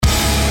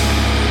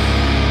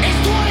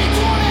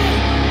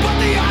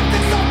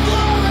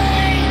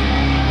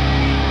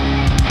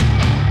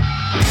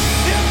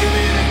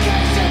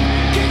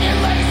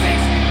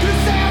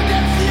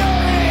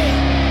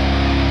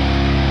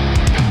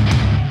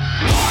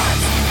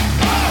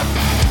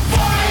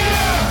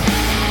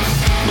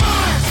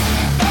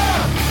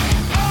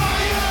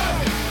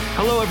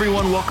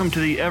and welcome to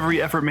the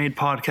Every Effort Made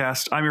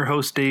podcast. I'm your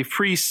host, Dave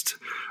Priest.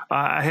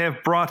 I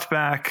have brought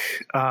back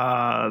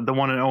the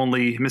one and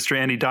only Mr.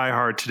 Andy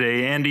Diehard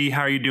today. Andy,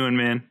 how are you doing,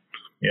 man?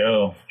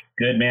 Yo,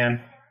 good, man.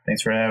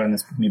 Thanks for having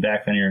me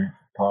back on your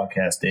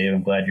podcast, Dave.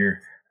 I'm glad you're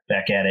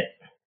back at it.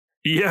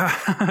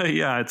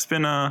 Yeah, it's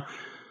been a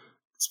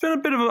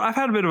bit of I've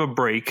had a bit of a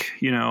break,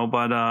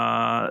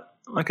 but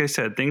like I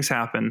said, things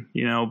happen,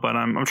 but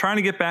I'm trying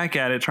to get back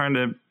at it,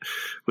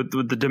 with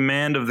the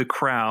demand of the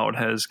crowd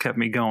has kept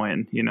me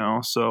going,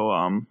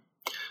 so,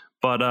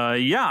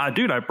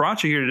 dude, I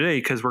brought you here today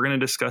because we're going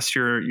to discuss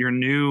your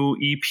new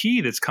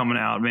EP that's coming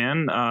out,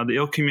 man. The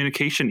Ill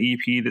Communication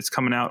EP that's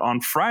coming out on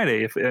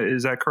Friday.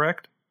 Is that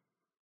correct?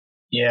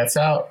 Yeah, it's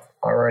out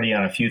already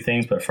on a few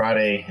things, but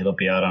Friday it'll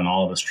be out on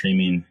all of the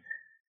streaming,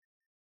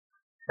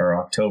 or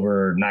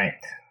October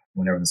 9th.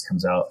 Whenever this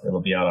comes out,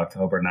 it'll be out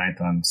October 9th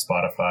on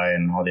Spotify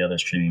and all the other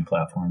streaming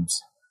platforms.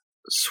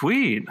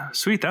 Sweet.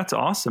 That's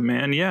awesome,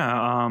 man. Yeah.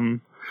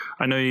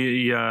 I know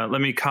you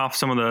let me cop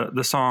some of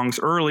the songs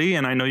early,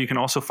 and I know you can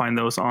also find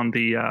those on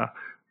the,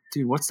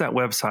 dude, what's that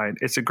website?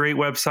 It's a great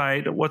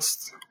website.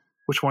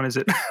 Which one is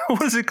it?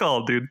 What is it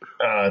called, dude?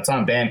 It's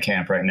on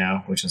Bandcamp right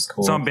now, which is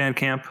cool. It's on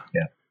Bandcamp?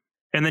 Yeah.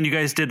 And then you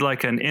guys did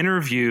like an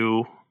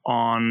interview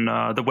on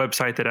the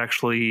website that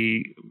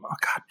actually, oh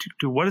God,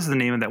 dude, what is the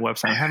name of that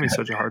website? I'm having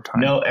such a hard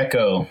time. No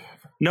Echo.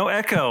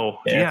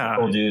 Yeah.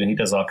 Cool dude. He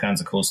does all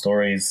kinds of cool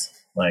stories,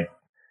 like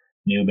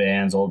new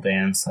bands, old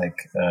bands, like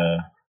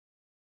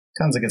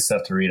tons of good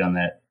stuff to read on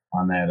that.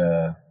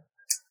 I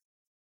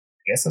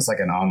guess it's like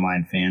an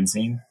online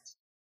fanzine.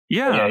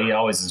 Yeah. He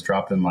always is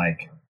dropping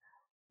like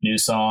new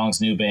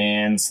songs, new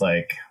bands.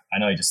 Like I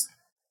know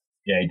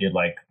he did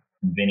like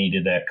Vinny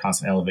did that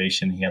Constant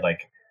Elevation. He had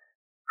like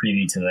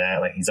preview to that.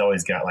 Like he's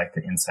always got like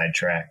the inside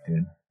track,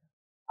 dude.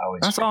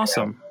 That's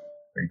awesome.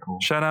 Very cool.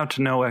 Shout out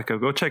to No Echo.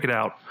 Go check it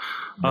out.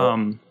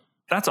 Yep.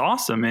 That's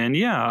awesome, man.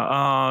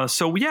 Yeah.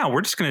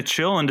 We're just going to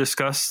chill and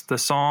discuss the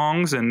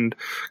songs and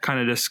kind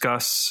of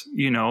discuss,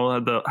 how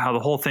the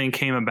whole thing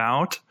came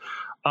about.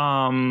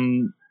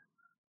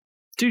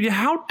 Dude,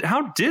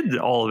 how did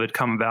all of it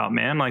come about,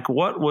 man? Like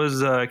what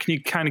was, can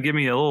you kind of give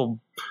me a little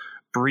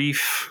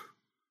brief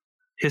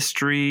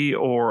history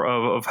or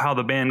of how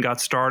the band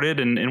got started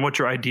and what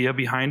your idea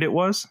behind it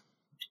was?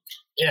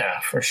 Yeah,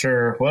 for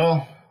sure.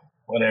 Well,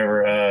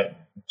 whatever.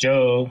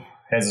 Joe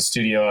has a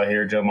studio out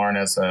here. Joe Martin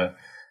has a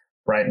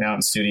Bright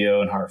Mountain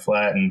studio in Heart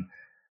Flat, and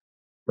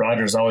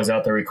Roger's always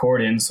out there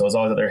recording, so I was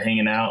always out there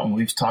hanging out, and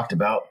we've talked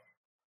about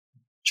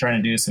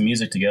trying to do some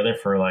music together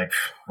for like,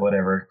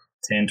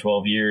 10,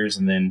 12 years,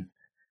 and then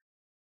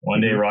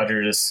one day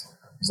Roger he's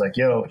like,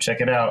 yo, check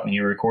it out. And he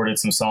recorded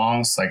some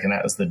songs, and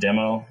that was the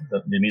demo.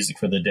 The music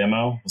for the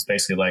demo was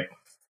basically like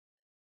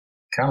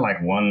kind of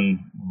like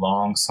one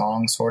long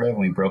song, sort of. And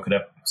we broke it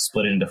up,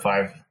 split it into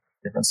 5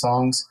 different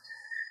songs.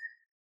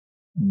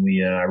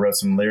 I wrote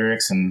some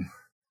lyrics and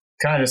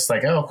kind of just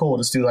like, oh, cool. We'll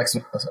just do like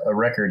a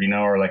record,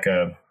 or like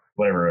a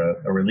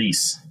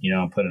release,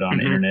 put it on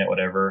the internet,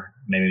 whatever.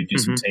 Maybe do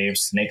some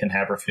tapes. Nathan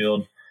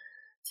Haberfield,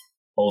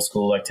 old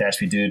school like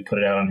Tashby dude, put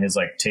it out on his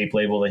like tape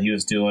label that he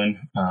was doing.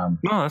 Oh,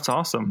 that's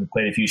awesome. We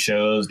played a few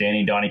shows. Danny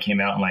and Donnie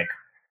came out and like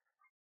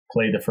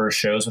played the first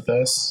shows with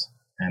us,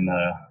 and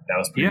that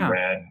was pretty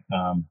rad.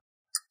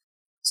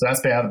 So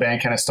that's how the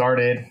band kind of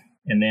started,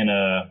 and then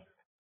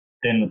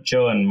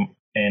Joe and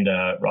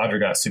Roger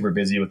got super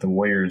busy with the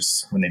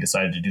Warriors when they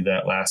decided to do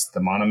that the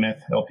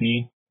Monomyth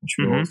LP, which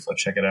we will, so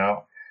check it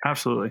out.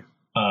 Absolutely.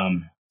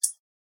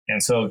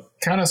 And so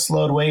kind of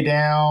slowed way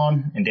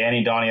down, and Danny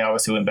and Donnie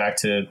obviously went back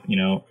to,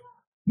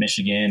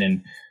 Michigan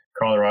and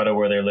Colorado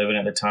where they're living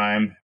at the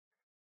time.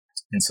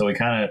 And so we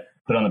kind of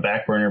put on the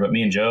back burner, but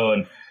me and Joe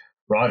and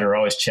Roger were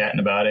always chatting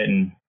about it,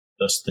 and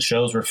the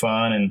shows were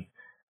fun and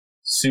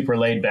super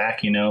laid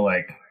back,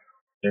 like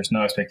there's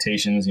no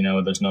expectations,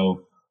 there's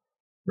no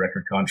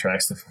record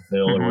contracts to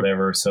fulfill or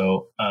whatever.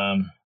 So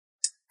kind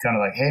of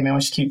like, hey man,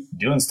 we should keep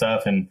doing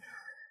stuff. And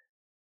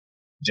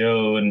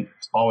Joe and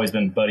always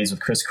been buddies with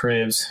Chris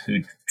Cribbs, who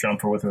drummed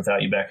for With or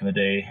Without You back in the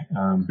day.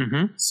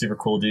 Super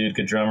cool dude,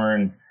 good drummer.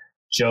 And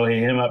Joe, he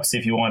hit him up to see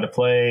if he wanted to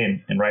play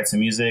and write some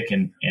music,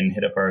 and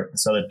hit up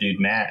this other dude,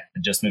 Matt,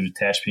 that just moved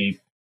to Tashby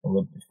a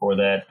little before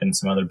that, and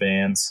some other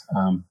bands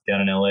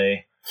down in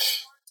LA.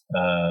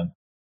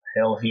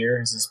 Hell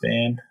Here is this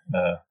band.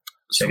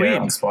 Check it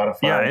out on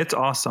Spotify. Yeah, it's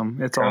awesome.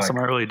 It's awesome.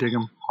 I really dig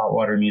them. Hot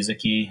water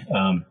music-y.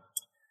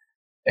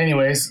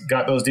 Anyways,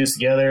 got those dudes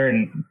together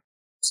and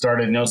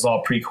started, it was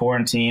all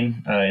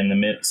pre-quarantine in the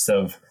midst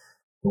of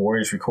the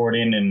Warriors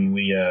recording, and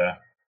we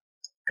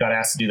got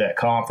asked to do that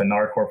comp, the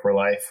Nardcore for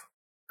Life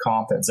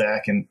comp that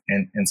Zach and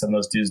some of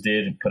those dudes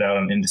did and put out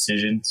on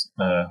Indecision. So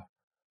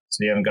if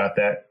you haven't got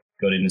that,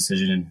 go to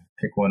Indecision and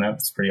pick one up.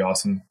 It's pretty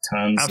awesome.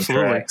 Tons of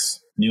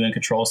tracks. New In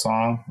Control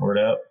song, word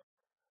up.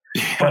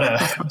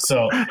 But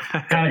so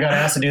kind of got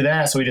asked to do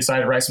that, so we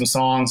decided to write some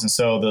songs, and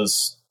so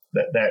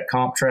that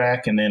comp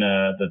track, and then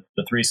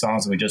the 3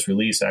 songs that we just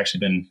released actually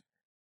been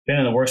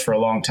in the works for a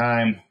long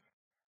time,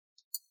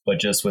 but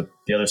just with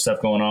the other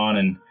stuff going on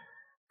and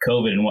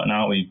COVID and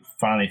whatnot, we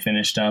finally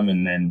finished them,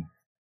 and then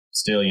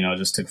still, it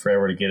just took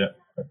forever to get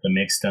the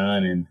mix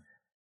done and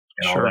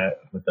all that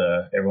with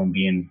everyone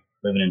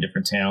living in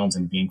different towns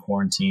and being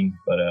quarantined.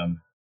 But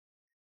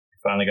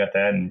finally got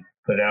that and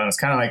put it out. And it's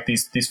kind of like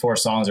these 4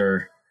 songs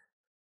are,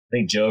 I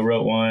think Joe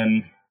wrote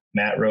one,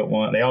 Matt wrote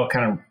one. They all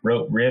kind of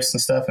wrote riffs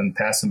and stuff and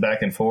passed them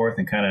back and forth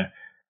and kind of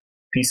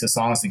pieced the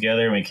songs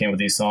together. And we came with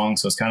these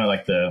songs. So it's kind of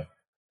like I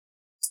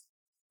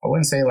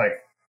wouldn't say like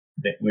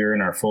that we were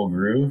in our full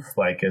groove,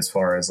 like as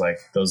far as like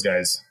those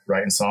guys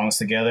writing songs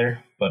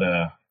together, but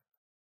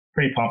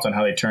pretty pumped on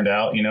how they turned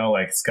out.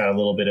 Like it's got a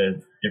little bit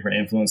of different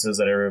influences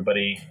that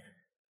everybody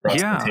brought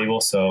to the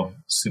table. So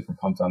super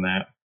pumped on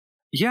that.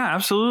 Yeah,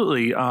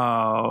 absolutely.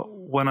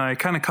 When I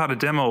kind of caught a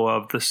demo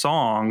of the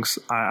songs,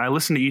 I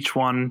listened to each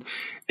one,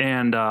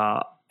 and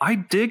I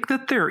dig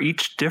that they're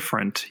each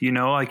different.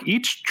 Like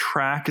each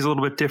track is a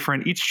little bit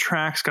different. Each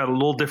track's got a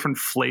little different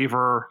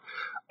flavor.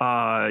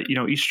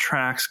 Each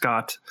track's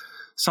got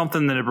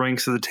something that it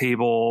brings to the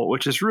table,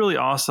 which is really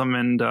awesome.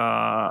 And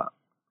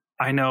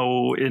I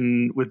know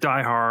with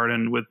Diehard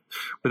and with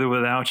or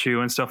Without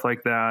You and stuff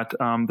like that,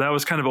 that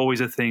was kind of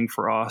always a thing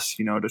for us,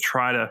 to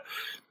try to.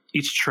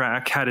 Each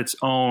track had its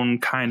own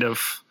kind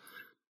of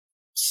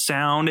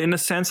sound in a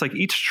sense. Like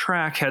each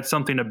track had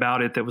something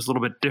about it that was a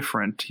little bit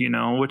different,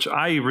 which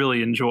I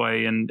really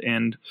enjoy.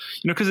 And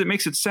because it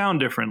makes it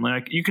sound different.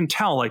 Like you can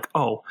tell like,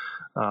 a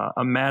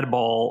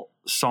Madball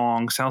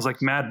song sounds like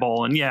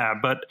Madball. And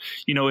but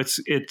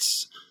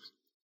it's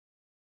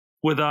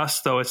with us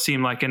though, it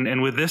seemed like,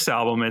 and with this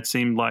album, it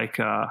seemed like,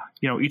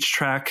 each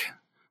track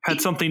had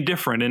something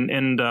different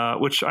and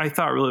which I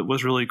thought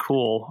was really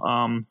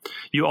cool.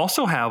 You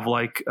also have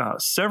like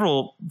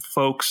several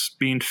folks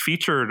being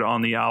featured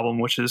on the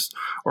album,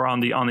 on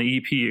the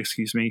EP,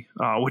 excuse me,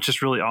 which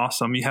is really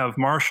awesome. You have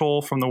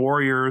Marshall from the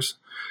Warriors.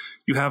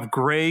 You have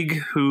Greg,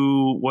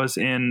 who was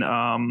in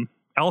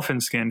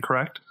Elephant Skin,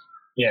 correct?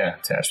 Yeah,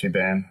 Attach Me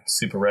Band.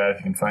 Super rad if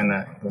you can find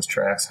those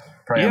tracks.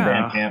 Probably on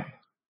Bandcamp.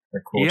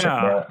 They're cool. Check it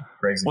out.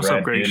 Greg's What's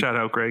up, Greg? Dude. Shout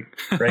out, Greg.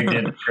 Greg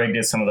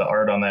did some of the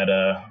art on that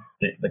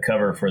the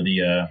cover for the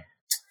EP,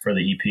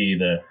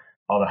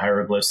 all the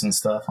hieroglyphs and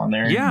stuff on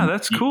there. Yeah,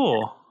 that's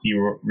cool. He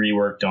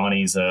reworked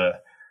Donnie's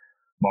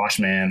Mosh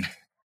Man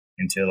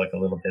into like a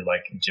little bit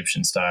like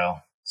Egyptian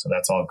style. So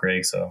that's all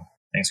Greg. So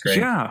thanks, Greg.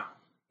 Yeah.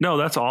 No,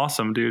 that's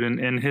awesome, dude.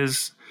 And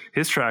his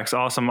track's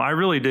awesome. I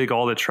really dig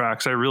all the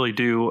tracks. I really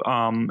do.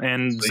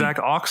 And Sweet. Zach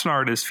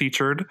Oxnard is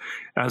featured,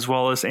 as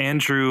well as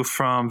Andrew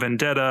from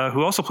Vendetta,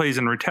 who also plays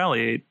in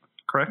Retaliate,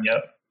 correct?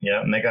 Yep.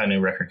 And they got a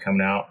new record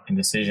coming out,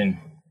 Indecision.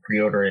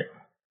 Pre-order it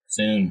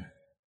soon.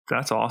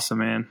 That's awesome,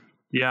 man.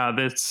 Yeah,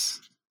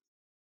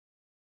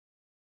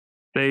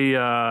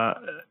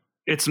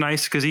 it's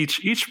nice because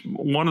each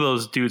one of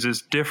those dudes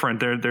is different.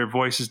 Their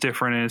voice is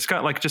different, and it's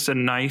got like just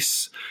it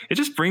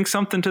just brings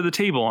something to the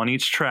table on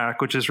each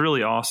track, which is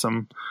really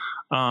awesome.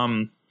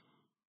 Let's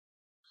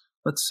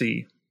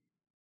see.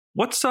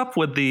 What's up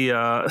with the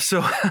so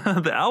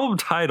the album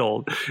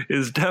title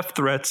is Death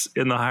Threats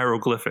in the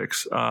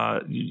Hieroglyphics.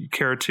 You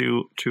care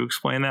to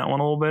explain that one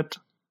a little bit?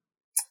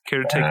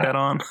 Care to take that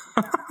on?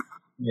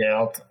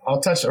 Yeah,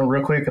 I'll touch on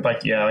real quick. I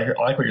like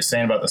what you're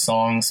saying about the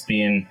songs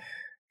being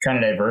kind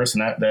of diverse,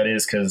 and that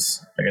is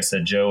because, like I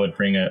said, Joe would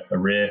bring a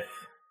riff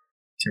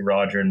to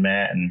Roger and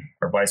Matt,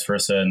 or vice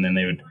versa, and then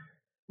they would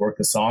work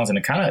the songs, and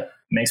it kind of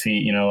makes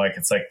me, like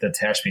it's like the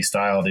Attach Me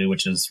style, dude,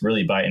 which is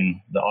really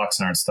biting the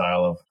Oxnard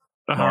style of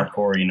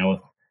hardcore.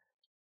 In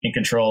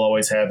Control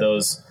always had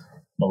those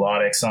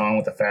melodic song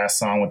with the fast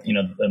song with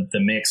the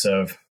mix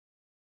of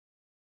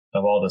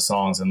all the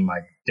songs, and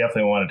like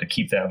definitely wanted to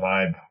keep that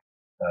vibe.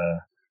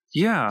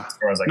 As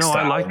far as like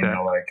style, I like that.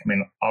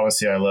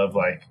 Obviously I love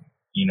like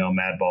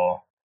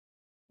Madball,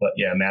 but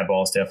yeah,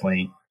 Madball is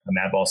definitely a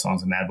Madball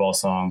song's a Madball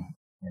song,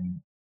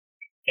 and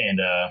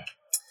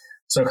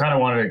so kind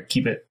of wanted to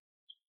keep it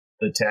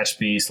the Attach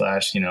B / an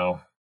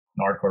hardcore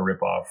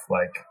ripoff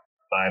like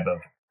vibe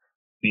of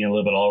being a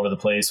little bit all over the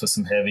place with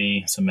some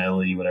heavy, some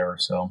melody, whatever.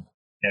 So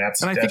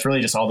that's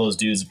really just all those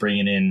dudes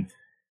bringing in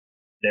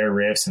their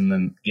riffs and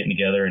then getting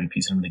together and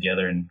piecing them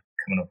together and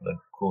coming up with a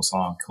cool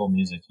song, cool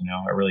music.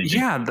 I really do.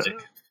 Yeah,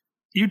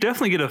 you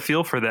definitely get a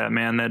feel for that,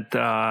 man.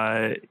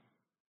 That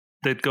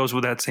goes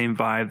with that same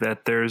vibe.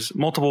 That there's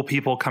multiple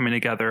people coming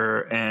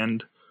together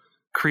and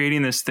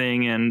creating this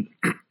thing. And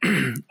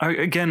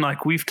again,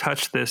 like we've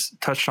touched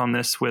on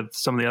this with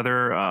some of the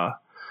other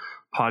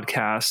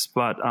podcasts,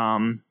 but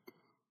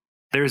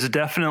there's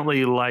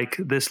definitely like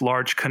this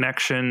large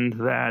connection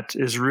that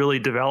is really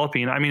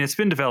developing. I mean, it's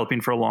been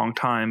developing for a long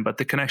time, but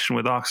the connection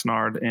with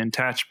Oxnard and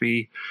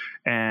Tatchby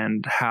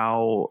and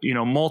how,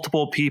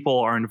 multiple people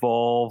are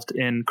involved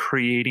in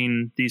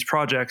creating these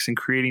projects and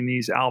creating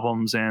these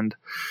albums and,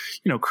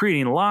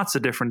 creating lots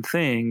of different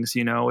things,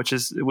 which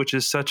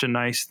is such a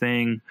nice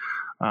thing,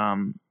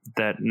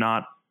 that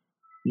not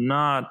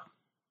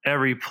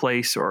every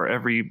place or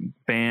every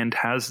band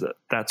has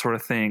that sort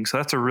of thing. So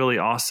that's a really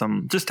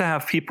awesome, just to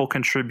have people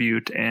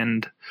contribute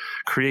and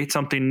create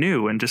something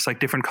new, and just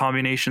like different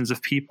combinations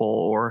of people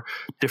or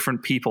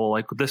different people.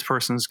 Like this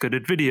person's good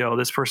at video,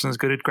 this person's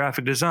good at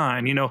graphic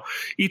design.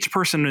 Each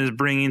person is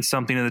bringing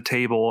something to the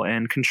table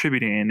and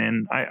contributing.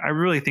 And I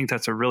really think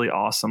that's a really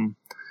awesome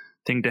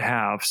thing to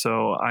have.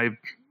 So I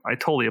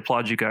totally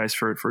applaud you guys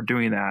for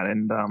doing that.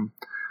 And,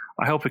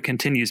 I hope it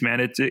continues, man.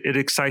 It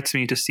excites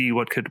me to see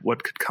what could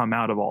come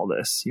out of all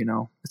this.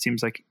 It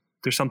seems like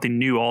there's something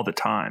new all the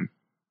time.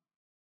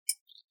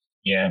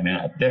 Yeah,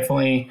 man,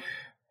 definitely.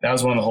 That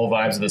was one of the whole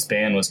vibes of this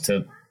band, was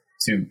to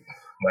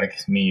like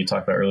me, you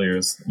talked about earlier,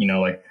 is,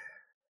 like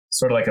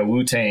sort of like a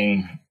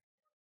Wu-Tang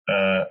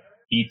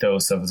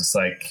ethos of just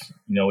like,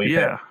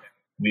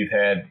 we've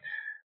had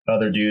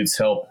other dudes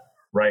help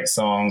write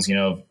songs,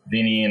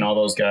 Vinny and all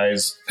those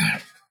guys,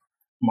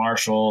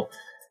 Marshall,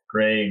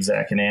 Greg,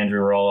 Zach, and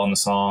Andrew were all on the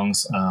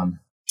songs.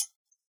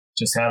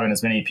 Just having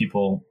as many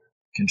people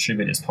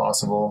contribute as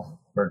possible.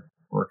 We're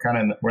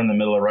in the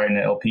middle of writing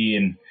an LP,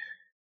 and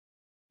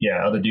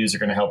other dudes are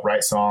going to help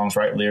write songs,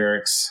 write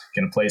lyrics,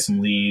 going to play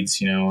some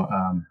leads.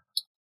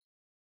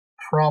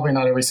 Probably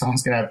not every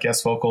song's going to have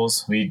guest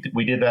vocals. We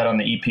did that on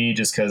the EP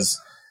just because,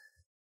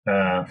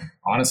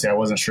 honestly, I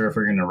wasn't sure if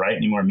we were going to write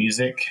any more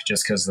music,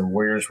 just because the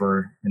Warriors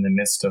were in the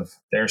midst of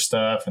their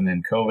stuff, and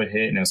then COVID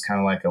hit, and it was kind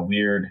of like a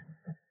weird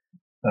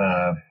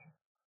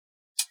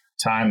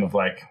time of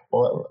like,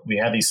 well, we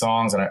had these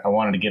songs and I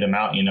wanted to get them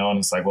out, and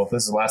it's like, well, if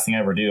this is the last thing I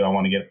ever do, I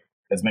want to get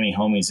as many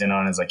homies in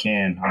on as I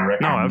can on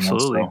record. No,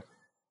 absolutely. So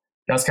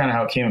that's kind of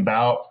how it came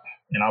about.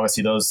 And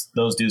obviously those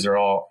dudes are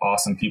all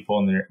awesome people,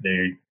 and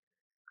they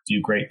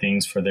do great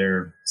things for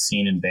their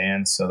scene and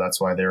band. So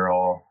that's why they're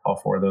all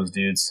four of those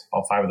dudes,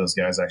 all five of those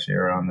guys actually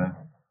are on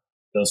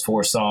those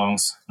 4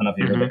 songs. I don't know if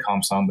you heard the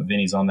comp song, but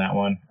Vinny's on that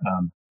one.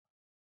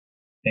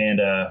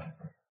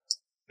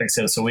 Like I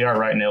said, so we are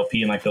writing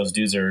LP, and like those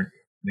dudes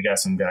we got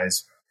some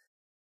guys,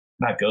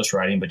 not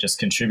ghostwriting, but just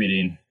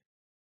contributing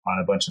on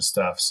a bunch of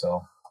stuff.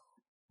 So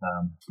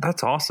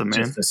that's awesome, man.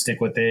 Just to stick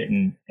with it.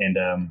 And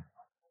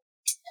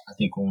I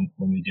think when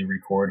we do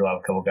record, we'll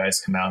have a couple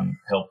guys come out and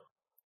help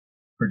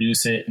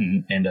produce it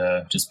and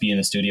just be in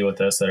the studio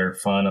with us, that are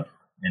fun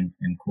and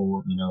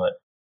cool, that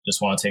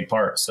just want to take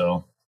part.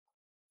 So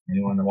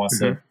anyone that wants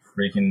to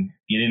freaking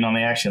get in on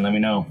the action, let me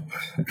know.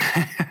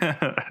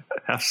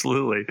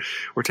 Absolutely.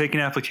 We're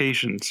taking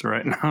applications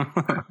right now.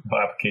 No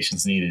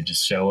applications needed.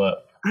 Just show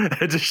up.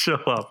 Just show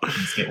up.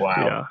 Let's get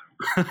wild.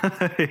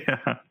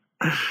 Yeah.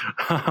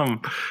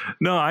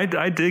 No,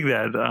 I dig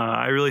that.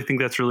 I really think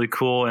that's really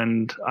cool.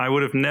 And I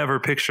would have never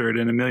pictured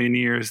in a million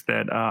years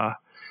that,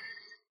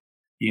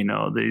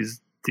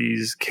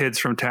 these kids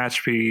from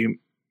Tehachapi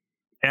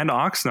and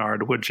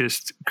Oxnard would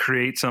just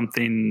create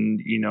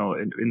something,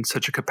 in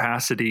such a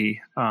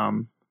capacity.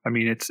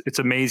 It's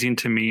amazing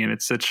to me, and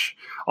it's such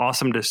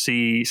awesome to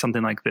see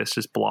something like this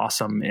just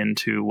blossom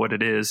into what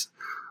it is.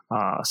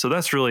 So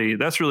that's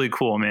really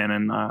cool, man.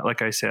 And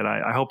like I said,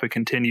 I hope it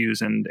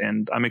continues,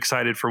 and I'm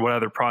excited for what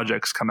other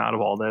projects come out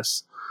of all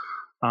this.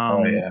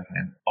 Oh yeah,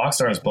 man.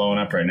 Oxnard is blowing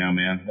up right now,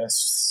 man. There's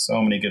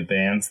so many good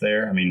bands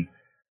there. I mean,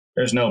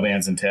 there's no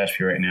bands in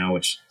Tehachapi right now,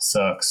 which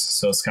sucks.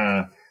 So it's kind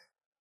of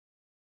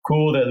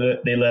cool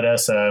that they let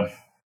us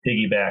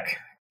piggyback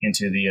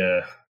into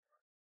the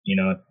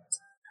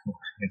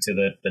into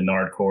the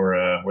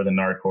Nardcore, we're the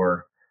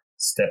Nardcore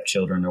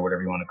stepchildren, or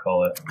whatever you want to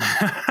call it.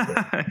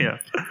 Yeah.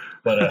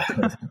 But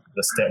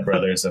the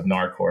stepbrothers of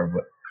Nardcore.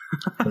 But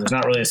there's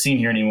not really a scene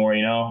here anymore,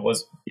 It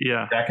was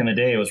back in the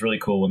day. It was really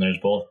cool when there's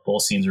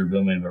both scenes were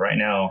booming. But right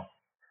now,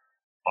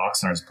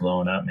 Oxnard's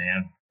blowing up,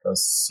 man.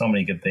 There's so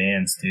many good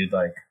bands, dude.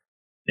 Like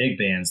big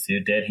bands,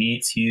 dude. Dead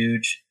Heat's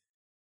huge.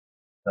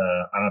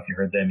 I don't know if you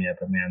heard them yet,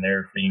 but man,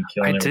 they're freaking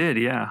killing it. I did,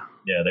 yeah.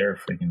 Yeah, they're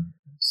freaking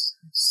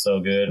so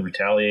good.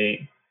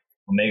 Retaliate,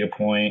 Omega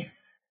Point,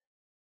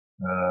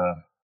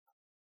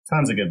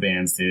 tons of good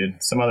bands,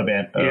 dude. Some other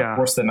band,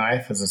 Force the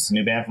Knife is this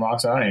new band from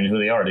Oxford. I don't even know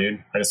who they are,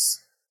 dude. I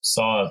just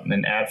saw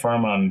an ad for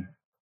them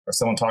or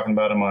someone talking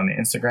about them on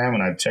Instagram,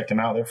 and I checked them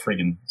out. They're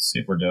freaking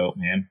super dope,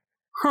 man.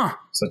 Huh.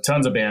 So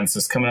tons of bands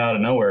just coming out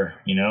of nowhere,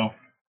 Man.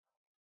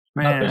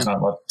 There's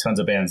not tons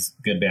of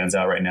good bands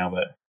out right now,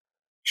 but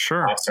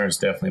sure, Oxnard's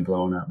definitely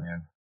blowing up,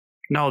 man.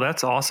 No,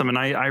 that's awesome. And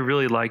I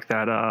really like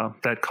that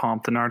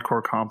comp, the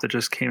Nardcore comp that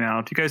just came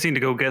out. You guys need to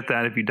go get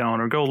that if you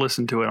don't, or go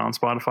listen to it on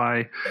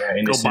Spotify.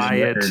 Yeah, go buy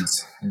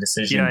Records. it.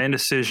 Indecision. Yeah,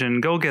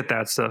 Indecision. Go get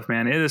that stuff,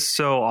 man. It is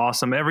so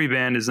awesome. Every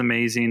band is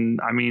amazing.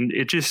 I mean,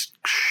 it just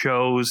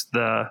shows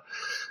the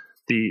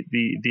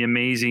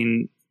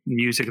amazing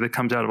music that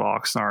comes out of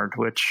Oxnard,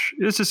 which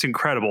is just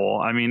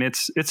incredible. I mean,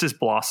 it's just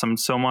blossomed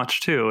so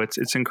much too.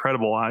 It's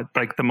incredible.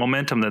 Like the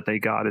momentum that they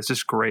got is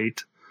just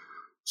great.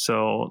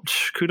 So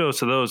kudos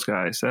to those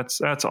guys.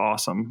 That's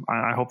awesome.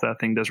 I hope that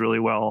thing does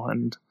really well.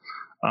 And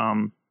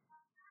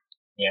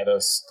yeah,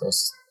 those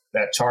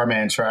that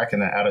Charman track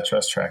and the Out of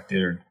Trust track,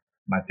 dude, are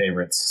my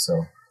favorites.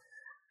 So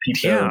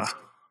yeah,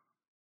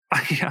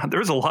 Yeah,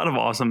 there's a lot of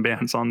awesome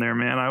bands on there,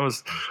 man. I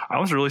was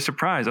really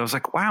surprised. I was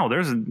like, wow,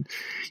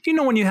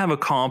 when you have a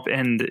comp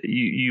and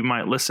you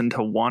might listen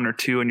to one or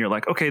two and you're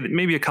like, okay,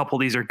 maybe a couple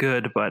of these are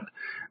good, but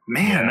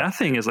man, that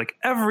thing is like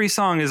every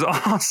song is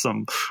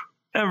awesome.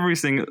 Every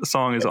single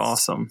song is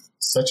awesome.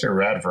 Such a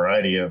rad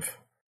variety of,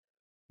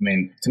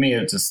 to me,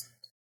 it's just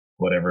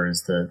whatever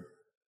is the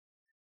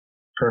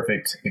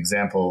perfect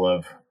example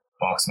of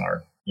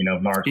Oxnard,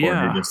 Nardcore.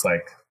 You're just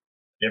like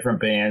different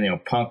band,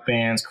 punk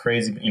bands,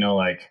 crazy,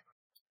 like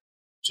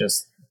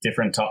just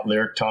different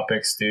lyric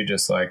topics, dude.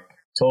 Just like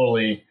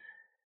totally,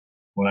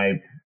 when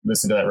I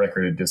listen to that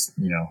record, it just,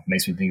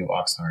 makes me think of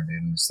Oxnard,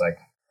 dude. And just like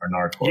our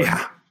Nardcore.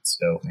 Yeah. It's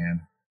dope,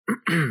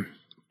 man.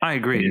 I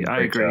agree.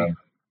 Job.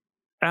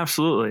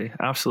 Absolutely.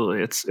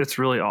 It's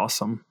really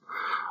awesome.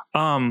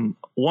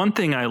 One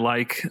thing I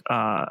like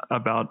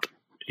about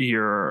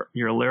your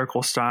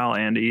lyrical style,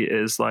 Andy,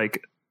 is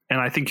like, and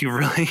I think you've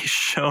really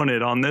shown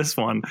it on this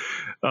one,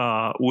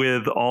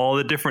 with all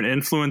the different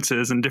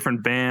influences and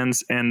different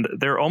bands, and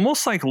they're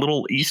almost like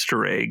little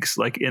Easter eggs,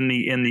 like in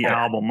the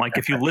album. Like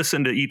if you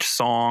listen to each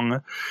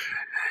song,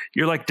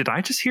 you're like, did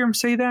I just hear him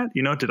say that?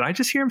 Did I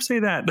just hear him say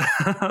that?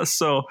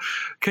 So,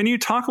 can you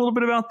talk a little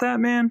bit about that,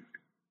 man?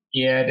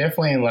 Yeah,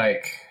 definitely.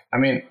 Like,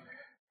 I'm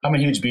a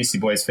huge Beastie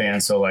Boys fan,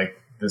 so like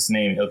this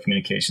name Ill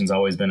Communication's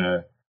always been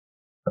a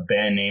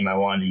band name I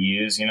wanted to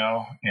use, and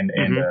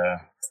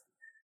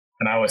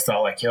I always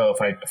thought like, yo,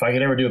 if I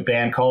could ever do a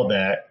band called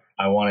that,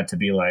 I want it to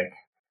be like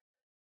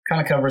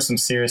kind of cover some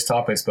serious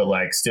topics, but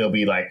like still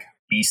be like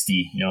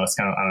Beastie. It's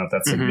kind of, I don't know if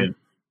that's a good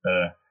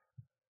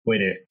way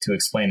to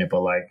explain it,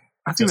 but like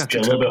I think just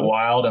a little bit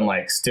wild and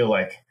like still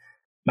like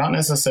not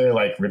necessarily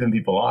like ripping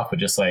people off, but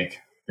just like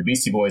the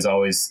Beastie Boys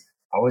always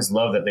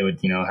loved that they would,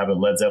 have a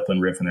Led Zeppelin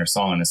riff in their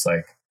song. And it's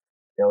like,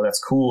 yo, that's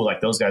cool.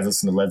 Like those guys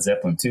listen to Led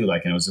Zeppelin too.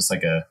 Like, and it was just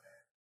like a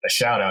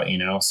shout out,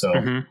 So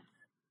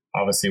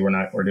obviously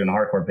we're doing a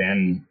hardcore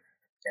band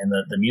and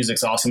the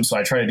music's awesome. So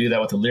I try to do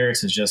that with the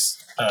lyrics, is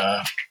just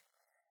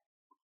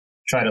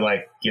try to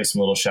like give some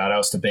little shout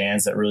outs to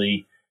bands that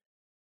really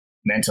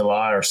meant a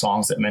lot, or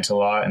songs that meant a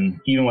lot. And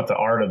even with the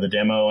art of the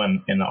demo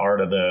and the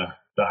art of the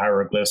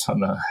hieroglyphs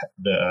on the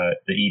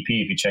EP,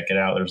 if you check it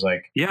out, there's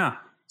like,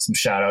 some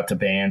shout out to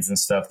bands and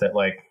stuff that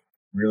like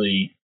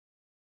really,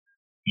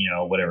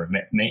 whatever,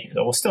 it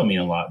will still mean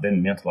a lot.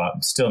 Didn't mean a lot,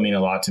 but still mean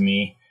a lot to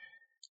me.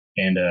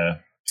 And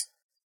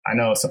I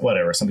know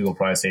whatever, some people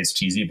probably say it's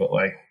cheesy, but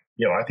like,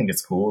 I think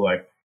it's cool.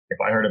 Like if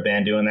I heard a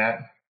band doing that,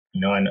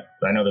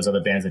 I know there's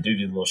other bands that do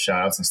little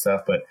shout outs and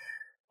stuff, but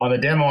on the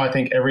demo, I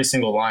think every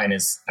single line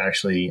is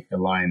actually a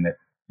line that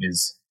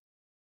is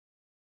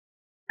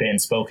been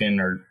spoken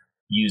or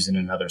used in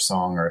another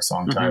song or a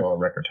song title or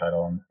record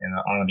title. And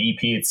on the EP,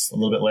 it's a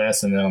little bit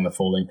less. And then on the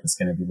full length, it's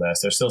going to be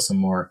less. There's still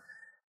some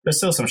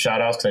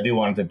shout outs, because I do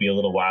want it to be a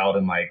little wild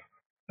and like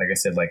I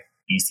said, like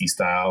Beastie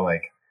style,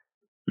 like,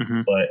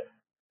 but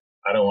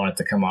I don't want it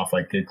to come off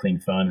like good, clean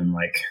fun and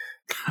like,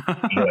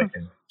 be like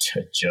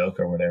a joke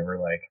or whatever.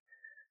 Like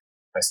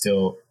I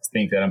still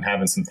think that I'm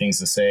having some things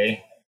to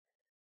say.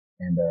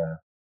 And,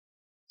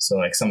 so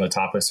like some of the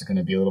topics are going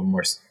to be a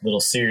little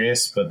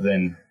serious, but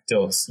then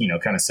still,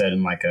 kind of said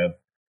in like a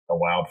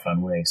wild,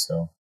 fun way.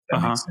 So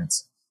that makes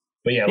sense.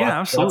 But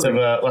absolutely.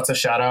 Lots of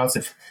shout outs.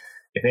 If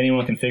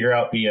anyone can figure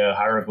out the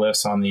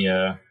hieroglyphs on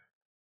the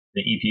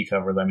EP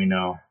cover, let me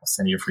know. I'll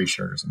send you a free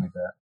shirt or something like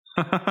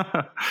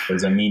that.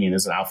 There's a meaning.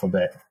 There's an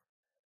alphabet.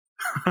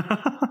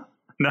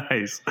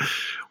 Nice.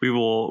 We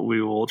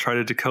will try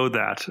to decode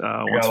that.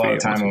 I got a lot of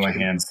time on my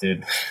hands,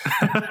 dude.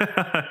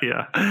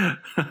 Yeah.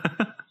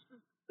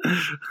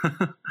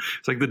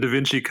 It's like the Da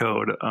Vinci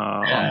Code.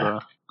 Yeah,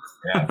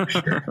 for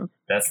sure.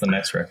 That's the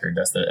next record.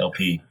 That's the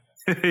LP.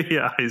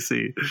 Yeah, I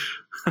see.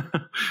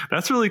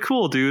 That's really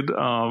cool, dude.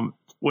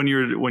 When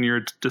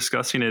you're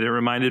discussing it, it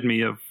reminded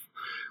me of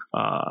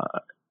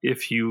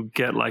if you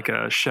get like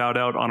a shout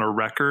out on a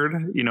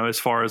record, as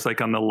far as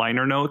like on the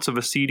liner notes of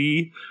a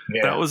CD,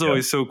 that was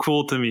always so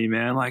cool to me,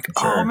 man. Like,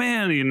 oh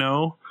man,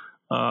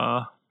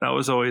 that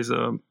was always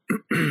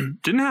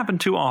didn't happen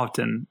too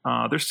often.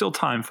 There's still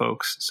time,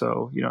 folks.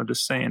 So,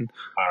 just saying.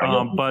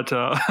 But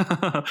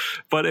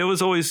it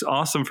was always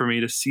awesome for me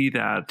to see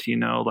that,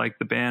 like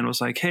the band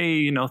was like,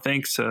 hey,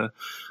 thanks to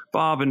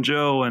Bob and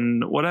Joe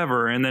and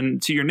whatever. And then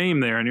see your name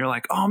there and you're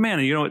like, oh man,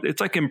 it's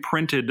like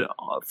imprinted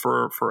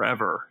for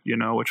forever,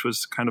 which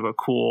was kind of a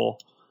cool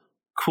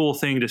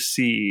thing to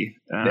see.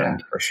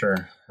 And, for sure.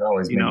 It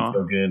always made me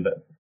feel good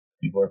that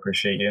people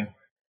appreciate you.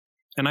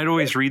 And I'd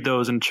always read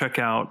those and check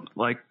out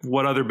like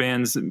what other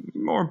bands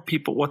or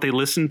people, what they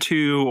listened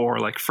to, or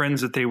like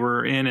friends that they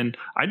were in. And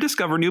I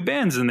discover new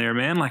bands in there,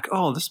 man. Like,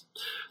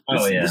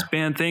 this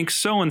band thinks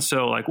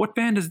so-and-so, like what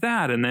band is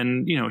that? And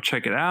then,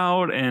 check it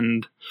out.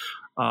 And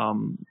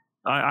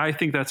I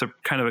think that's a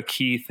kind of a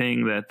key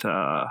thing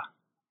that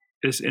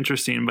is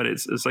interesting, but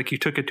it's like you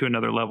took it to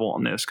another level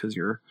on this, because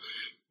you're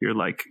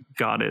like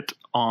got it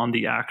on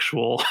the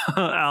actual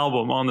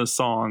album, on the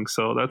song.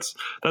 So that's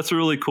a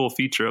really cool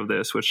feature of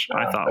this, which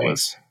I thought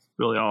was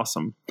really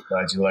awesome.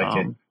 Glad you like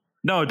it.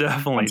 No,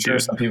 definitely. I'm sure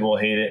some people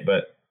hate it,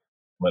 but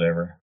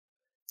whatever.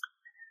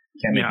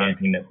 Can't make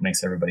anything that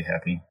makes everybody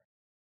happy.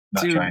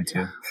 Not trying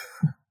to.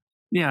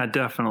 Yeah,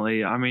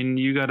 definitely. I mean,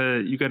 you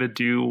gotta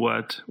do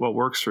what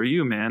works for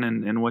you, man,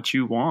 and what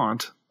you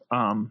want.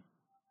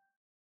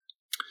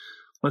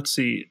 Let's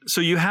see.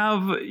 So you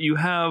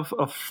have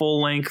a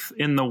full length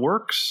in the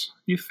works.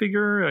 You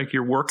figure like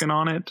you're working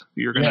on it.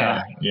 You're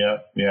gonna.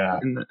 Yeah.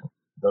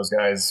 Those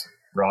guys,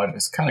 Roger.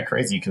 It's kind of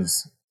crazy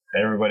because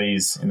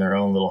everybody's in their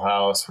own little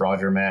house.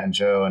 Roger, Matt, and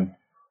Joe. And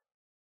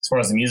as far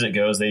as the music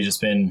goes, they've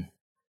just been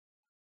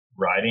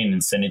writing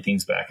and sending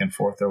things back and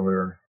forth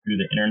through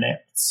the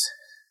internet.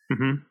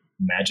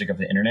 Magic of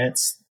the internet.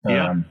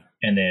 And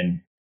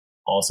then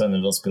all of a sudden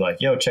they'll just be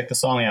like, yo, check the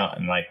song out.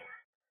 And like,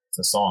 it's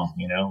a song,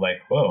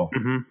 like, whoa.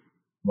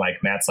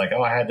 Like Matt's like,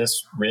 oh, I had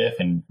this riff,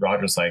 and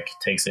Roger's like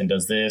takes it and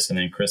does this. And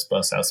then Chris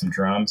busts out some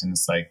drums, and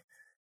it's like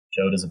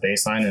Joe does a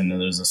bass line, and then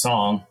there's a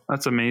song.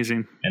 That's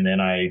amazing. And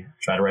then I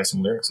try to write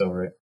some lyrics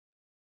over it.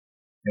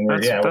 And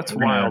that's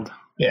wild.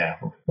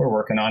 We're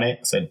working on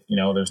it. So,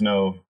 there's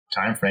no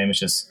time frame. It's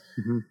just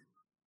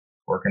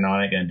working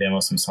on it, going to demo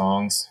some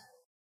songs,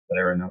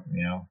 whatever.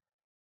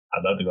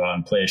 I'd love to go out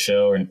and play a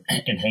show and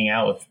hang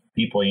out with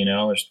people,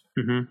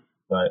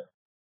 but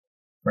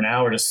for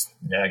now we're just,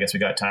 I guess we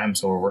got time.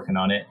 So we're working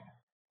on it,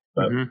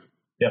 but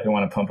definitely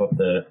want to pump up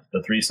the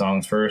 3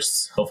 songs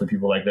first. Hopefully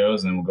people like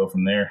those, and then we'll go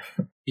from there.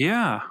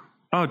 Yeah.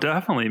 Oh,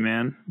 definitely,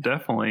 man.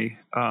 Definitely.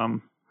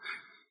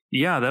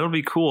 Yeah, that'll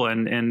be cool.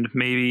 And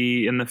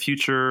maybe in the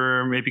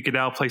future, maybe get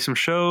out, play some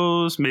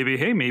shows, maybe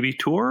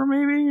tour,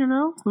 maybe,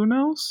 who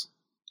knows?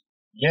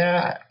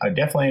 Yeah, we'll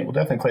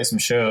definitely play some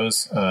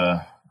shows.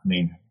 I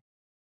mean,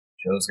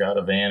 Joe's got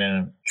a van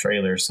and a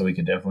trailer, so we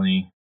could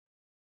definitely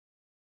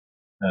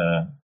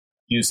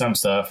do some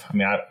stuff. I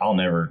mean, I'll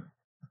never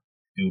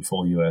do a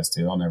full US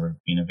too. I'll never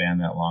be in a van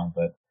that long,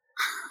 but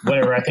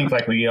whatever. I think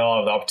like we all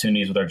have the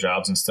opportunities with our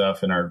jobs and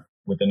stuff, and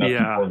with enough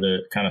people to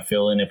kind of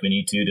fill in if we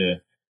need to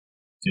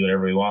do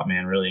whatever we want,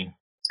 man. Really,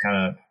 it's kind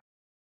of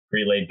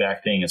pretty laid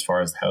back thing as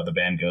far as how the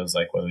band goes,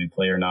 like whether we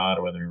play or not,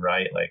 or whether we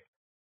write, like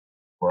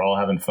we're all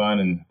having fun.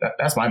 And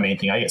that's my main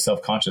thing. I get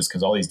self-conscious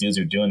because all these dudes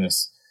are doing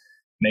this,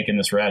 making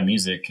this rad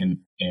music, and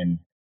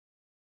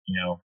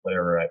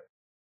whatever.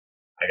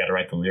 I got to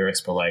write the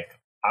lyrics, but like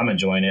I'm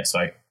enjoying it.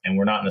 So and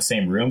we're not in the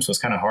same room, so it's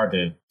kind of hard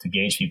to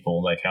gauge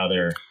people, like how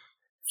they're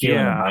feeling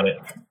about it.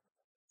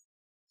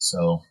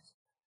 So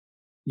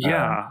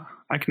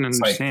I can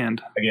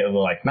understand. Like, I get a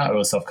little like not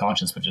really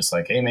self-conscious, but just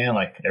like, hey man,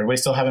 like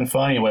everybody's still having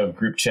fun. We have a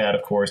group chat,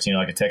 of course.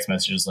 Like a text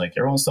message is like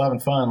everyone's still having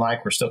fun.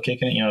 Like we're still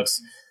kicking it.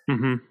 It's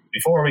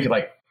before we could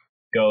like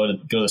go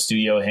to the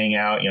studio, hang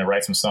out,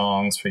 write some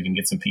songs, freaking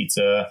get some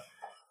pizza,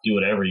 do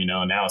whatever.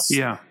 Now it's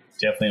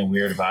definitely a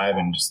weird vibe,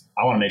 and just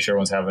I want to make sure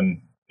everyone's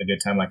having a good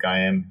time like I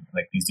am.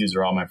 Like these dudes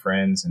are all my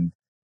friends, and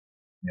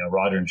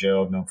Roger and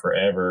Joe I've known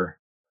forever,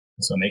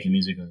 so making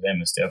music with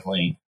them is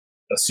definitely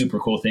a super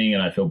cool thing,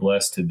 and I feel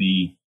blessed to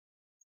be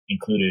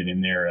included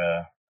in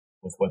their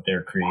with what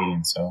they're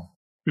creating. So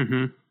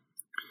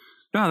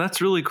no,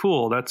 that's really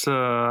cool. That's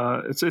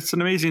it's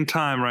an amazing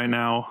time right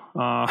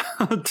now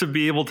to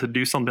be able to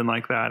do something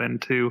like that,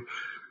 and to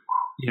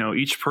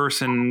each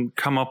person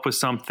come up with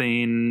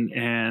something,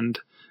 and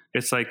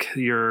it's like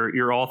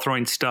you're all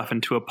throwing stuff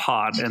into a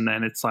pot, and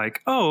then it's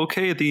like, oh,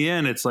 okay, at the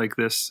end it's like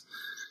this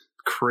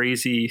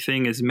crazy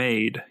thing is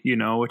made,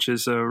 which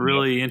is a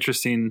really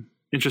interesting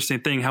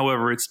thing.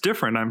 However, it's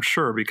different, I'm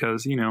sure,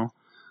 because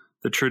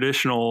the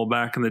traditional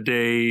back in the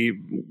day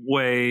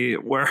way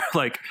where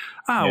like,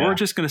 we're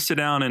just going to sit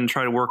down and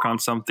try to work on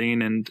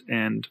something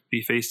and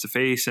be face to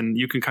face, and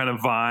you can kind of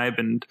vibe,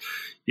 and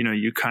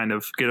you kind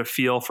of get a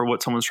feel for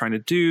what someone's trying to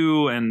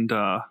do, and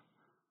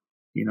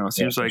it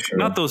seems like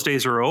not those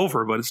days are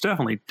over, but it's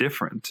definitely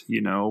different,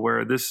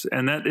 where this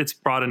and that it's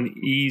brought an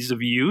ease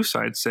of use,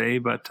 I'd say,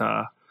 but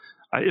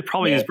it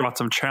probably has brought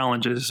some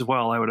challenges as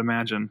well, I would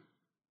imagine.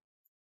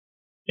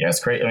 Yeah,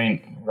 it's great. I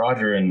mean,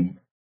 Roger and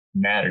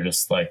Matt are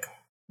just like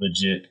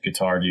legit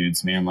guitar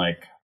dudes, man.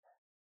 Like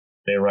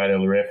they write a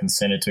riff and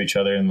send it to each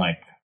other and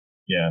like,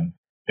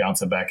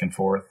 bounce it back and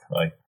forth.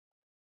 Like,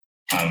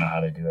 I don't know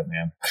how they do it,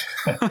 man.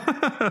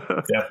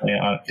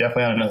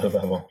 definitely on another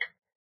level.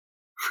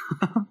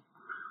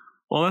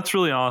 Well, that's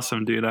really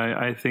awesome, dude.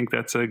 I think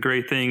that's a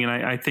great thing. And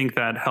I think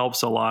that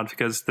helps a lot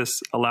because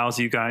this allows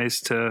you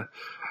guys to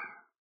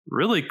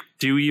really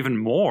do even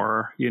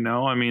more,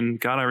 I mean,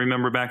 God, I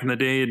remember back in the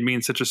day, it'd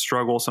mean such a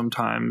struggle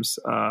sometimes,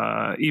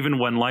 even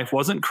when life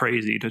wasn't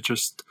crazy, to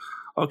just,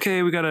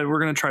 okay, we're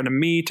going to try to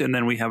meet, and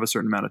then we have a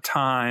certain amount of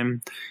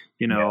time,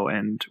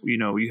 and,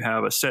 you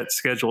have a set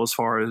schedule as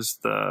far as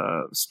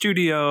the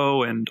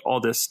studio and all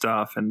this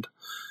stuff. And,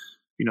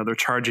 they're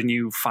charging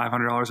you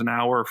 $500 an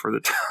hour for the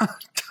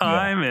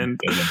time. And,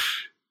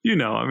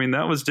 I mean,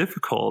 that was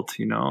difficult,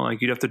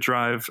 like you'd have to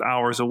drive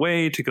hours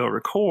away to go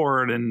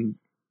record, and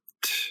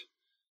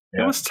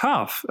it was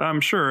tough.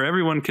 I'm sure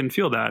everyone can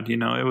feel that,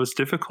 it was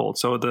difficult.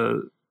 So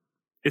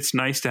it's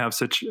nice to have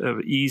such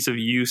an ease of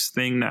use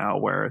thing now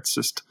where it's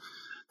just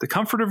the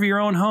comfort of your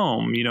own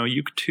home.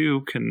 You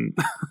two can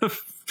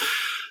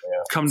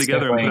come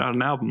together and put out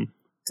an album.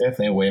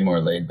 definitely way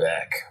more laid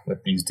back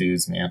with these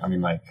dudes, man. I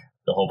mean, like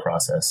the whole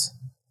process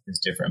is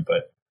different,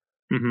 but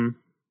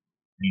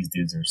these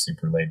dudes are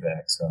super laid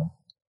back, so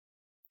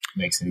it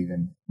makes it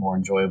even more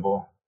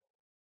enjoyable.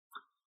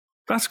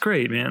 That's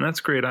great, man. That's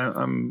great.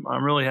 I'm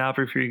really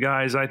happy for you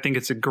guys. I think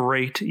it's a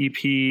great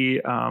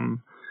EP.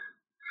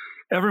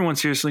 Everyone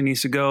seriously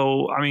needs to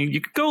go. I mean,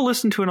 you could go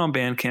listen to it on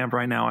Bandcamp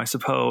right now, I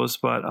suppose,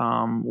 but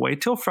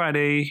wait till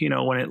Friday,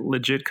 when it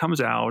legit comes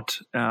out.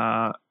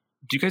 Do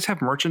you guys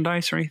have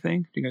merchandise or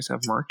anything? Do you guys have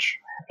merch?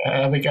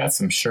 We got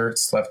some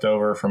shirts left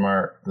over from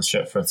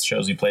the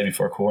shows we played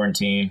before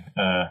quarantine.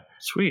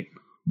 Sweet.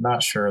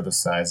 Not sure of the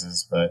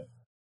sizes, but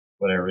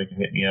whatever. You can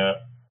hit me up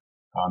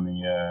on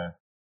the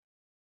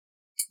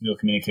Real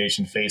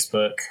Communication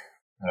Facebook.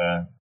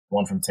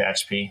 One from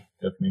Tatchp,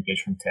 Real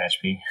Communication from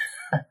Tatchp.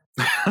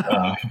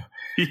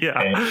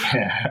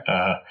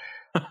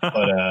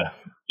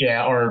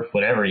 Or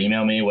whatever.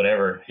 Email me,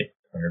 whatever.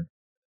 Or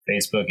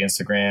Facebook,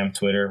 Instagram,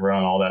 Twitter. We're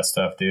on all that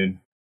stuff, dude.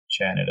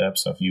 Chatting it up.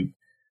 So if you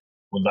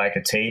would like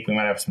a tape, we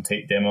might have some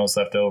tape demos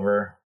left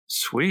over.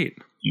 Sweet.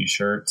 A few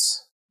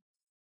shirts.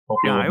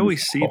 Hopefully I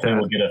always see that. Hopefully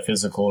we'll get a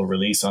physical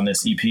release on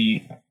this EP.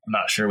 I'm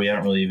not sure. We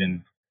haven't really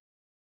even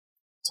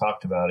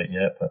talked about it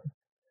yet, but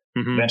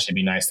eventually it'd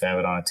be nice to have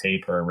it on a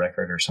tape or a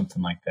record or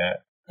something like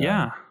that.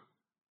 Yeah.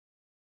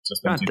 It's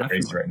just been too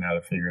crazy right now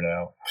to figure it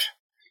out.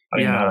 I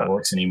don't even know how it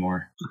works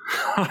anymore.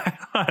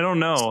 I don't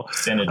know.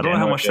 I don't know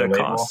how much that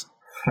costs.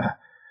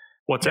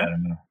 What's that? I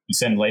don't know. You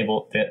send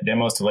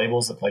demos to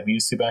labels like we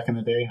used to back in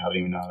the day? I don't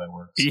even know how that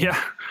works. So.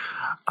 Yeah.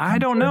 I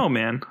don't know,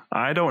 man.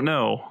 I don't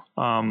know.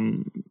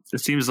 It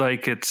seems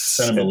like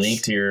send them a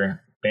link to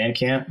your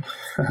Bandcamp.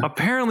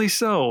 Apparently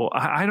so.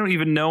 I don't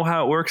even know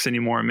how it works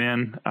anymore,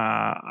 man.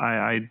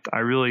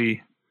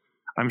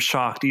 I'm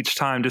shocked each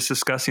time just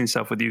discussing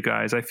stuff with you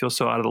guys. I feel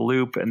so out of the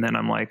loop. And then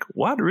I'm like,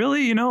 what?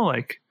 Really?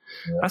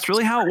 That's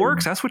really how it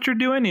works. That's what you're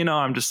doing.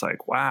 I'm just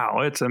like, wow,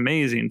 it's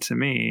amazing to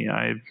me.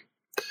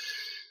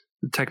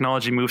 The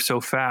technology moves so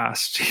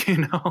fast,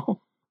 Yeah,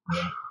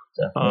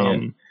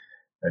 definitely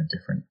a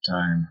different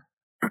time.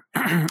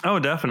 Oh,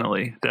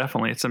 definitely.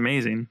 Definitely. It's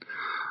amazing.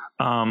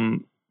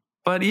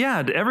 But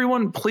yeah,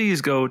 everyone,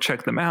 please go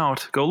check them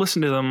out. Go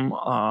listen to them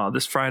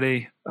this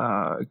Friday.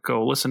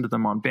 Go listen to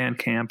them on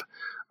Bandcamp.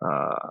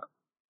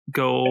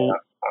 October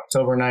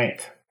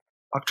 9th.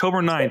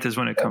 October 9th is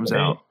when it comes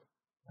out.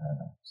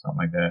 Something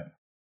like that.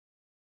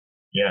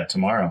 Yeah,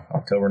 tomorrow,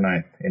 October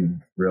 9th,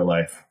 in real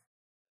life.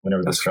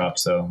 Whenever this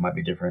drops, so it might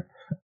be different.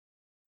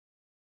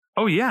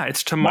 Oh, yeah,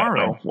 it's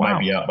tomorrow.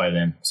 Might be out by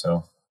then,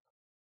 so.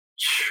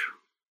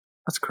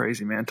 That's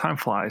crazy, man. Time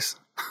flies.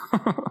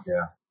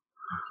 Yeah.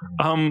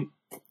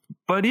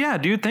 But yeah,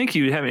 dude, thank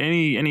you. Have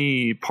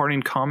any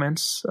parting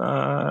comments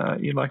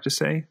you'd like to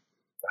say?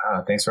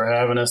 Thanks for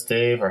having us,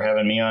 Dave, or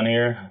having me on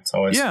here. It's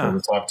always cool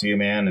to talk to you,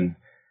 man, and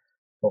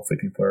hopefully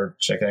people are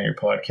checking out your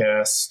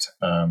podcast.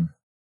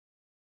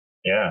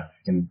 You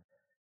can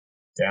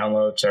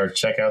download or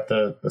check out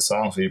the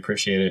songs. We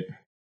appreciate it.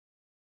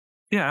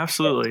 Yeah,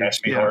 absolutely.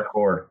 Tatchp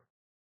Hardcore.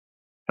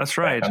 That's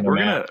right.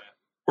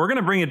 We're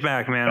gonna bring it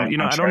back, man. I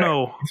don't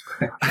know.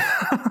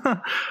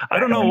 I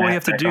don't know what we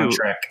have to do.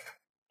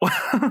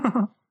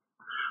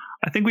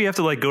 I think we have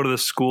to go to the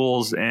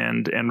schools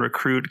and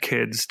recruit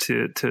kids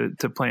to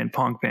play in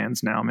punk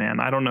bands now, man.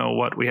 I don't know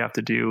what we have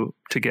to do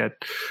to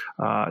get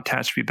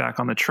Tatchp back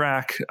on the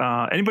track.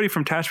 Anybody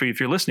from Tatchp, if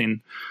you're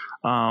listening,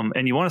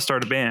 and you want to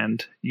start a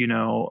band,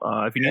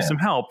 if you need some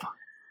help,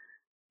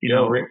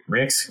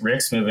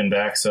 Rick's moving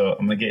back, so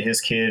I'm gonna get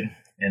his kid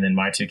and then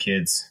my two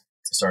kids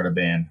to start a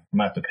band. I'm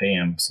gonna have to pay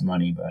him some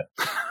money, but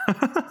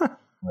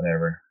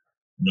whatever,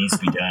 it needs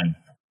to be done.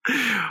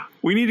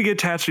 We need to get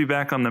Tatchp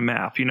back on the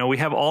map. We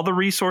have all the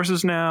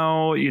resources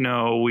now.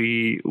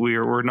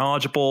 We're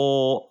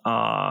knowledgeable,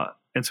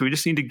 and so we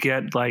just need to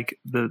get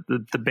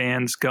the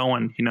bands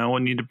going. We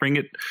need to bring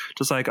it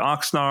just like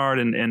Oxnard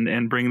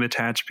and bring the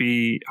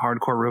Tatchp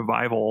hardcore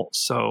revival.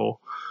 So,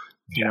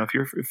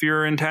 if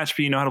you're in Tatchp,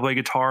 you know how to play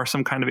guitar,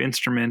 some kind of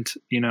instrument,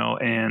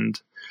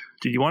 and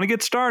do you want to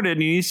get started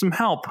and you need some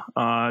help?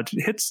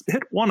 Hit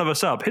one of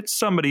us up, hit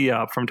somebody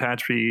up from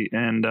Tatchp,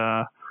 and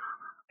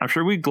I'm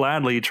sure we'd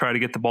gladly try to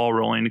get the ball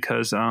rolling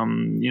because,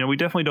 we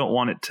definitely don't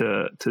want it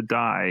to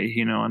die,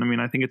 and I mean,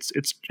 I think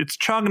it's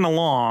chugging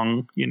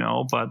along,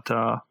 but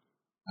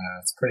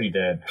it's pretty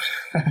dead.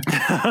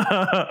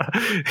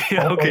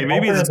 Yeah, okay,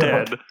 maybe it's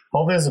dead.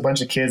 Hopefully there's a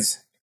bunch of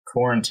kids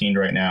quarantined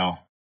right now.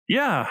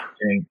 Yeah.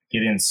 And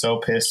getting so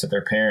pissed at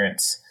their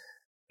parents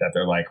that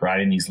they're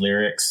writing these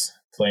lyrics,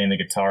 playing the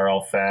guitar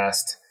all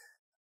fast,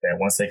 that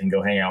once they can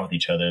go hang out with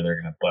each other,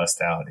 they're going to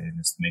bust out and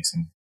just make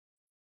some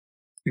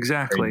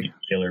exactly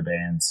killer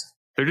bands.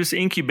 They're just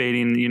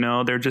incubating,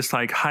 they're just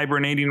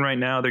hibernating right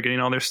now. They're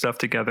getting all their stuff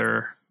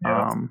together.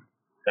 Yeah.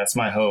 That's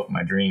my hope,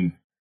 my dream.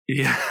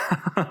 Yeah.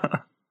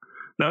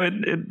 No,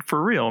 it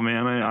for real,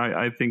 man.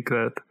 I think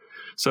that.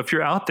 So if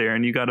you're out there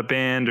and you got a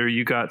band or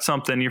you got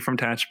something, you're from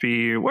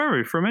Tatchp or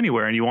wherever, from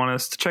anywhere, and you want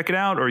us to check it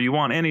out or you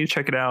want Andy to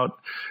check it out,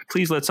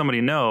 please let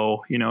somebody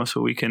know,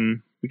 so we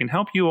can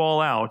help you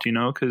all out,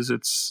 because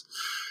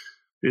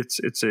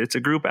it's a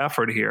group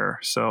effort here.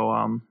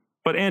 So,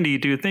 but Andy,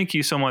 dude, thank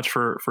you so much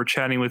for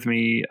chatting with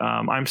me.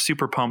 I'm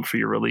super pumped for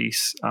your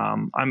release.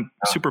 I'm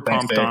super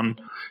pumped on,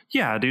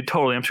 yeah, dude,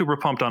 totally. I'm super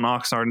pumped on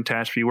Oxnard and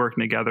Tehachapi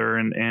working together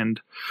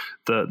and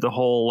the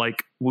whole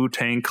like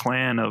Wu-Tang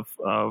clan of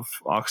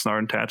Oxnard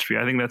and Tehachapi.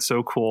 I think that's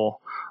so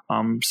cool.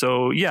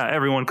 So yeah,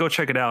 everyone go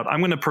check it out. I'm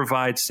going to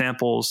provide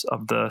samples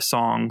of the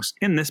songs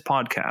in this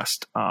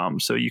podcast.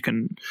 So you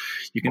can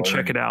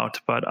check it out,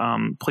 but,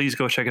 please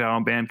go check it out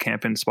on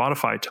Bandcamp and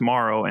Spotify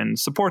tomorrow and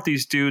support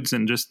these dudes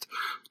and just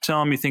tell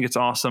them you think it's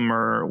awesome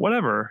or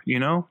whatever,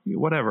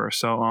 whatever.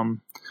 So,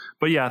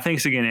 but yeah,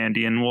 thanks again,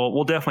 Andy. And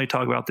we'll definitely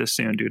talk about this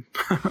soon, dude.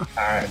 All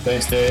right.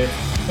 Thanks, Dave.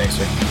 Thanks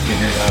for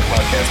getting your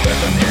podcast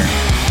back on the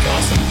air.